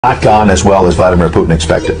not gone as well as Vladimir Putin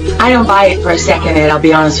expected. I don't buy it for a second, Ed, I'll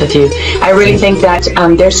be honest with you. I really think that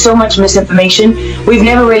there's so much misinformation. We've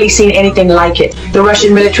never really seen anything like it. The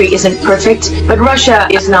Russian military isn't perfect, but Russia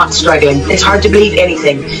is not struggling. It's hard to believe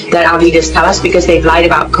anything that our leaders tell us because they've lied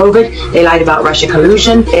about COVID, they lied about Russia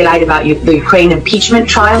collusion, they lied about the Ukraine impeachment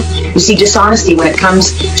trial. You see dishonesty when it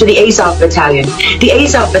comes to the Azov Battalion. The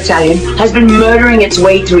Azov Battalion has been murdering its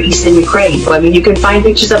way through eastern Ukraine. I mean, you can find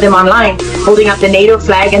pictures of them online holding up the NATO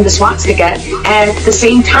flag and the swastika at the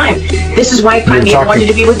same time. This is why Crimea wanted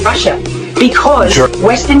to be with Russia. Because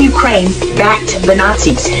Western Ukraine backed the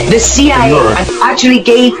Nazis. The CIA actually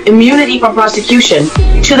gave immunity from prosecution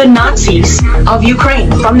to the Nazis of Ukraine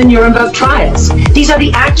from the Nuremberg trials. These are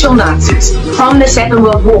the actual Nazis from the Second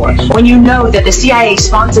World War. When you know that the CIA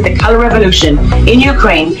sponsored the Color Revolution in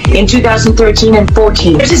Ukraine in 2013 and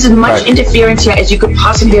 14. There's as much interference here as you could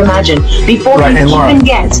possibly imagine before we even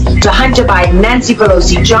get to Hunter Biden, Nancy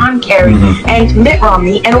Pelosi, John Kerry, and Mitt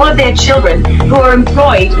Romney, and all of their children who are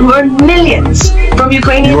employed, who earn millions from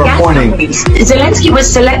Ukrainian gas companies. Zelensky was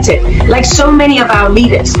selected, like so many of our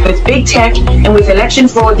leaders, with big tech and with election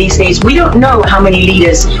fraud these days. We don't know how many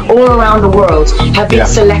leaders all around the world have been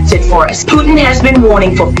selected for us. Putin has been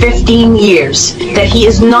warning for 15 years that he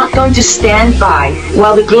is not going to stand by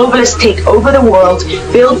while the globalists take over the world,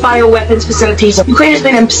 build bioweapons facilities. Ukraine has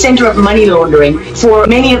been a center of money laundering for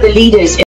many of the leaders